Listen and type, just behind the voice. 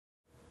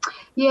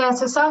Yeah,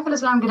 so Saif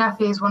al-Islam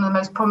Gaddafi is one of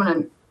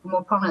the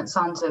more prominent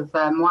sons of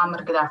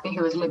Muammar Gaddafi,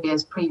 who was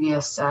Libya's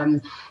previous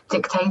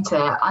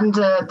dictator.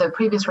 Under the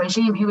previous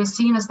regime, he was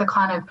seen as the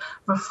kind of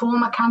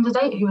reformer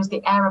candidate who was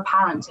the heir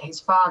apparent to his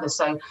father.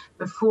 So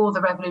before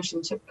the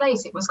revolution took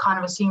place, it was kind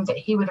of assumed that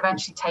he would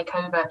eventually take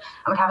over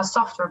and would have a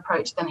softer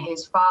approach than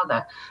his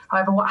father.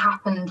 However, what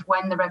happened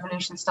when the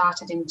revolution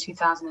started in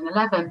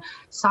 2011,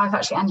 Saif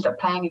actually ended up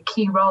playing a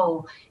key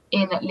role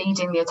in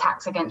leading the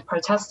attacks against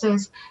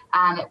protesters,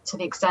 and to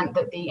the extent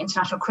that the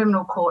International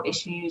Criminal Court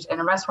issued an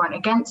arrest warrant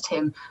against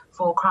him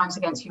for crimes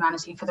against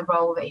humanity for the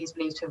role that he's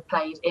believed to have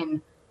played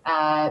in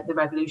the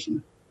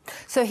revolution.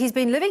 So he's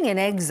been living in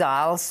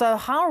exile. So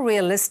how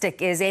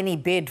realistic is any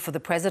bid for the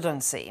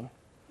presidency?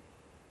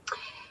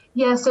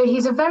 Yeah, so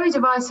he's a very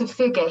divisive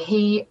figure.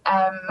 He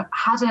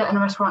had an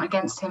arrest warrant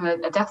against him,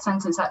 a death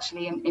sentence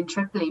actually in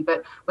Tripoli,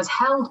 but was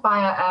held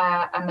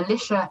by a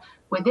militia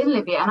within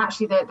Libya, and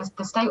actually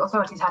the state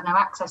authorities had no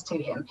access to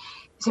him.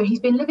 So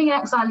he's been living in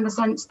exile in the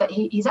sense that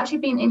he's actually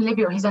been in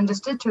Libya, or he's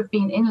understood to have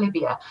been in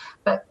Libya,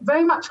 but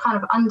very much kind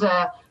of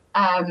under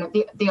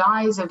the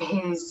eyes of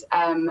his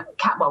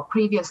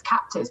previous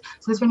captors.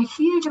 So there's been a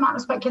huge amount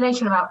of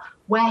speculation about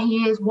where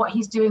he is, what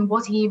he's doing,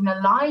 was he even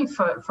alive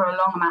for a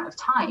long amount of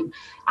time.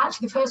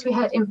 Actually, the first we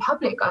heard in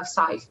public of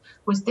Saif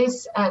was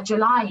this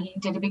July. He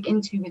did a big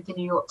interview with the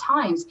New York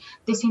Times.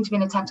 This seemed to be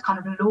an attempt to kind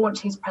of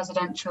launch his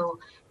presidential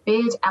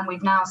bid, and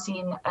we've now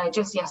seen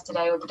just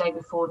yesterday or the day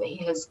before that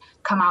he has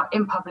come out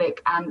in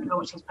public and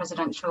launched his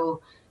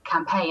presidential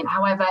campaign.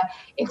 However,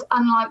 it's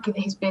unlikely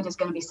that his bid is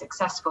going to be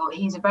successful.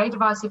 He's a very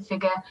divisive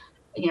figure.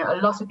 You know, a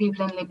lot of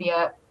people in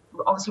Libya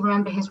obviously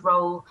remember his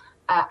role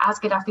as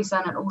Gaddafi's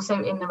son and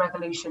also in the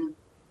revolution,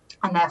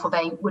 and therefore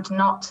they would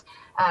not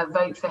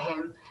vote for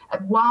him.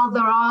 While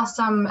there are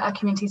some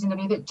communities in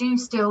Libya that do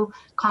still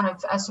kind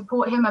of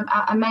support him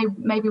and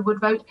maybe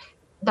would vote,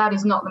 that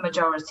is not the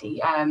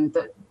majority. And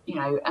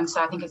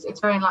so I think it's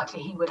very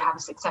unlikely he would have a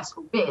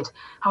successful bid.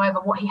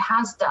 However, what he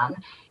has done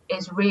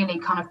is really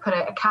kind of put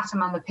a cat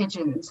among the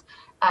pigeons,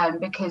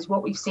 because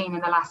what we've seen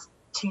in the last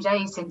 2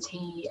 days since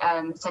he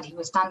said he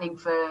was standing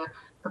for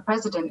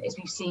president is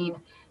we've seen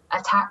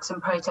attacks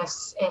and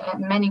protests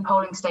at many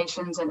polling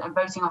stations and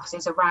voting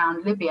offices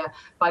around Libya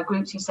by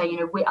groups who say, you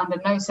know, we under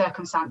no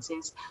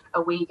circumstances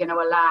are we going to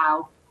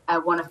allow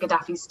one of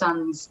Gaddafi's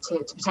sons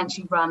to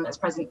potentially run as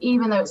president,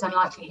 even though it's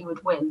unlikely he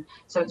would win.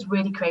 So it's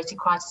really created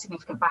quite a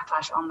significant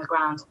backlash on the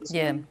ground this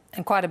week.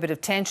 And quite a bit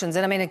of tensions.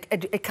 And I mean,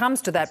 it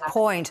comes to that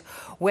point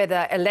where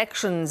the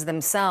elections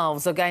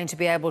themselves are going to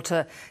be able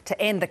to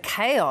end the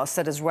chaos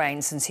that has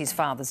reigned since his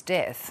father's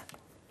death.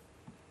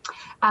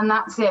 And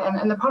that's it.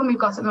 And the problem we've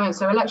got at the moment,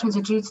 so elections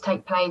are due to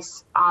take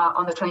place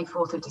on the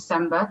 24th of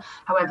December.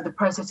 However, the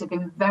process has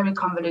been very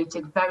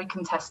convoluted, very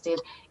contested.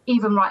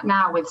 Even right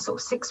now, with sort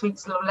of 6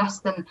 weeks or less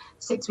than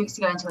 6 weeks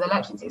to go into the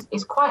elections,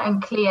 it's quite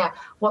unclear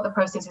what the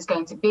process is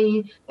going to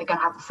be. They're going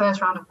to have the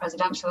first round of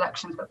presidential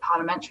elections, but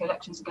parliamentary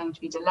elections are going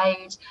to be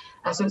delayed.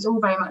 So it's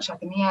all very much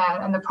up in the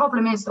air. And the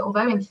problem is that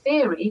although in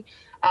theory,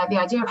 the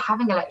idea of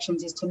having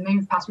elections is to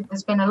move past.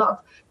 There's been a lot of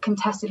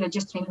contested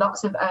legitimacy,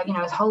 lots of,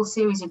 a whole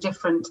series of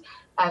different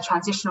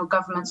transitional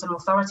governments and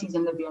authorities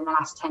in Libya in the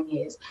last 10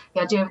 years.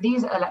 The idea of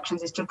these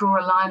elections is to draw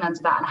a line under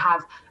that and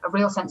have a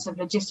real sense of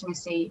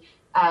legitimacy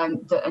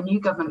that a new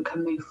government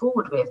can move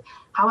forward with.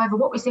 However,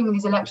 what we're seeing with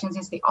these elections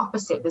is the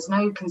opposite. There's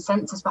no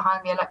consensus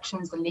behind the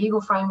elections. The legal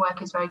framework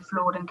is very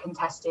flawed and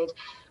contested.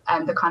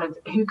 The kind of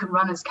who can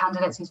run as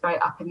candidates is very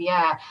up in the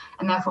air.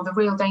 And therefore, the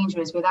real danger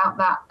is without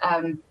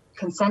that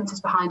consensus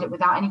behind it,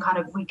 without any kind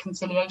of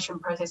reconciliation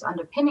process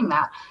underpinning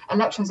that,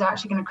 elections are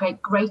actually going to create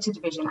greater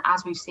division,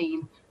 as we've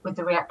seen with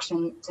the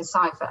reaction to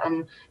Saif.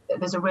 And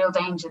there's a real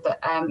danger that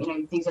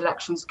these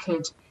elections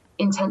could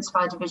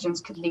intensify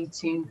divisions, could lead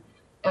to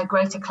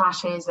greater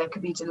clashes, they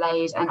could be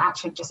delayed and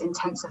actually just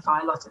intensify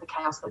a lot of the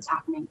chaos that's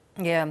happening.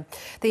 Yeah.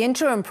 The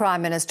interim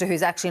Prime Minister,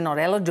 who's actually not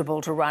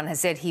eligible to run,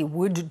 has said he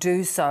would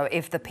do so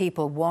if the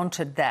people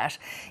wanted that.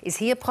 Is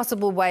he a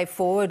possible way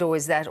forward, or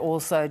is that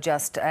also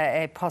just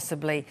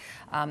possibly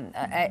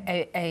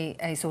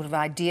a sort of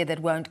idea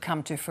that won't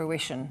come to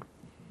fruition?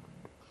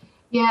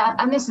 Yeah,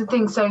 and this is the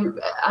thing. So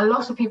a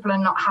lot of people are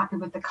not happy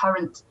with the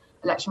current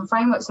election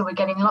framework, so we're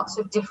getting lots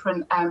of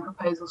different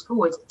proposals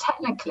forward.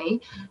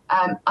 Technically,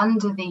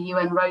 under the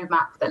UN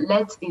roadmap that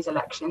led to these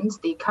elections,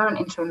 the current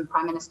interim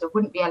Prime Minister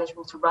wouldn't be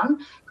eligible to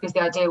run, because the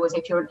idea was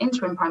if you're an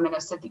interim Prime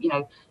Minister,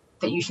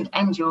 that you should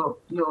end your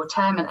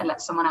term and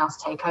let someone else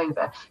take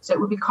over. So it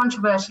would be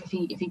controversial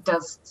if he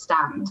does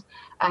stand.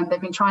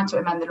 They've been trying to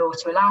amend the law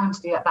to allow him to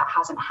do that. That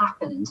hasn't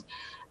happened.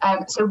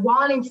 So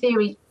while in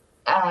theory,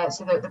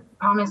 the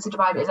Prime Minister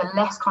Dubai is a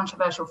less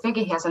controversial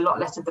figure. He has a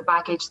lot less of the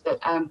baggage that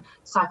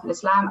Saif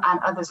al-Islam and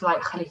others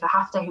like Khalifa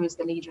Haftar, who is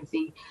the leader of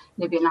the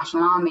Libyan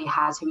National Army,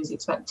 has, who is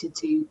expected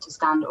to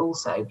stand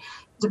also.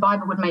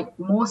 Dubai would make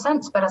more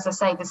sense, but as I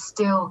say, there's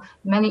still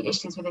many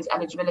issues with his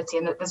eligibility,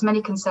 and that there's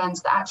many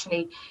concerns that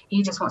actually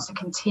he just wants to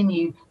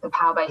continue the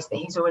power base that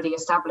he's already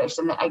established,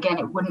 and that again,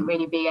 it wouldn't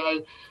really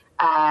be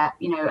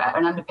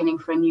an underpinning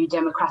for a new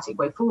democratic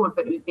way forward,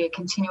 but it would be a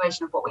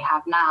continuation of what we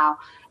have now.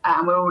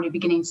 And we're already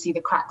beginning to see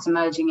the cracks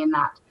emerging in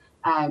that,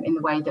 in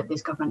the way that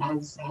this government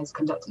has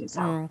conducted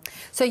itself.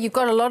 So you've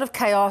got a lot of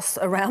chaos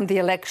around the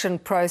election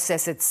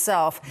process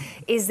itself.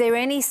 Is there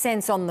any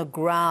sense on the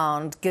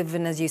ground,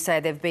 given, as you say,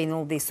 there have been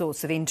all these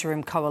sorts of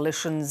interim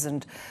coalitions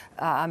and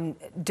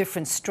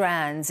different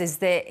strands, is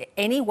there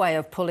any way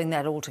of pulling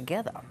that all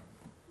together?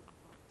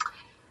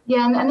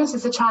 Yeah, and this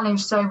is a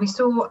challenge. So we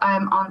saw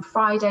on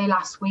Friday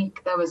last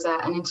week, there was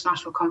an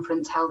international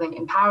conference held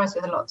in Paris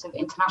with lots of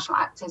international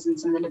actors and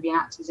some of the Libyan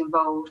actors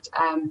involved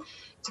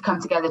to come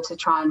together to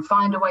try and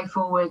find a way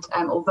forward.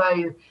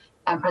 Although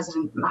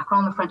President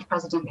Macron, the French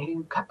president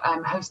who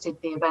hosted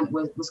the event,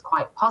 was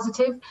quite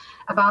positive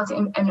about it.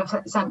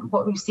 And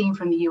what we've seen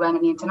from the UN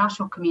and the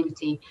international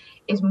community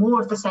is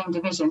more of the same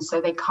division. So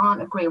they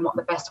can't agree on what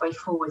the best way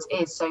forward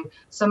is. So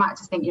some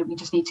actors think, we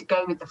just need to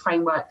go with the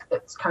framework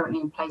that's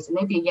currently in place. And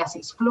maybe, yes,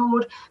 it's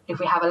flawed. But if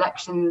we have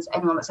elections,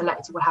 anyone that's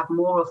elected will have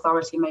more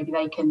authority. Maybe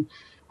they can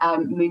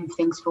move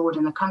things forward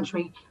in the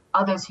country.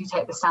 Others who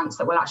take the stance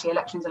that, well, actually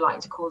elections are likely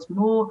to cause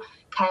more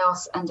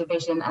chaos and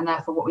division, and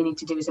therefore what we need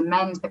to do is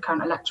amend the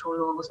current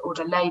electoral laws or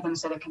delay them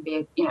so there can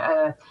be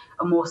a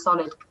more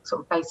solid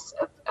sort of basis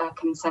of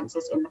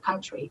consensus in the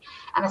country.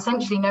 And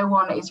essentially no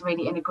one is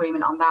really in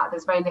agreement on that.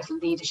 There's very little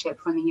leadership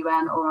from the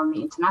UN or on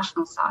the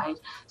international side.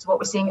 So what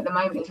we're seeing at the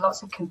moment is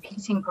lots of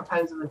competing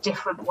proposals of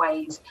different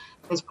ways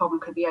this problem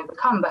could be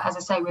overcome. But as I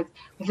say, with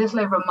little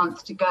over a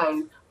month to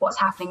go, what's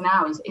happening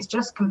now is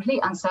just complete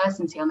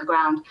uncertainty on the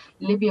ground.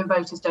 Libyan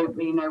voters don't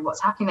really know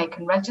what's happening. They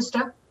can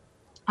register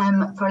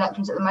for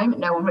elections at the moment.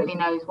 No one really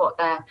knows what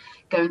they're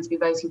going to be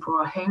voting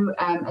for or who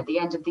at the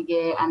end of the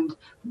year, and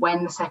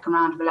when the second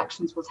round of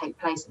elections will take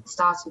place at the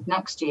start of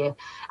next year.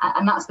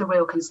 And that's the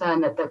real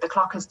concern, that the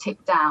clock has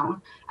ticked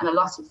down and a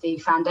lot of the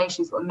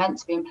foundations that were meant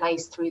to be in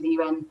place through the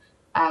UN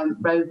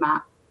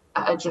roadmap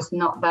are just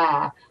not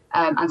there.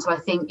 And so I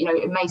think,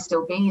 it may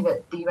still be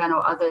that the UN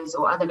or others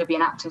or other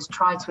Libyan actors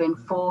try to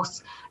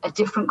enforce a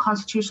different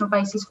constitutional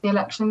basis for the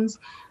elections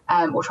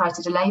or try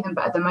to delay them.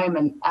 But at the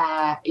moment,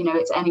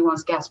 it's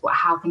anyone's guess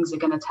how things are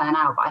going to turn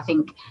out. But I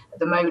think at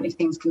the moment, if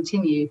things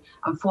continue,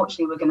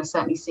 unfortunately, we're going to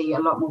certainly see a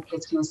lot more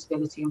political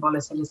instability and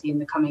volatility in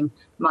the coming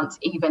months,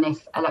 even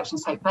if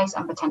elections take place,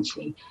 and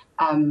potentially,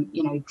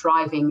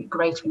 driving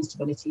greater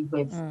instability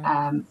with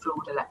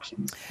flawed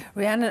elections.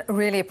 Rhiannon,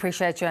 really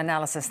appreciate your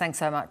analysis. Thanks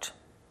so much.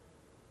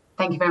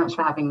 Thank you very much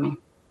for having me.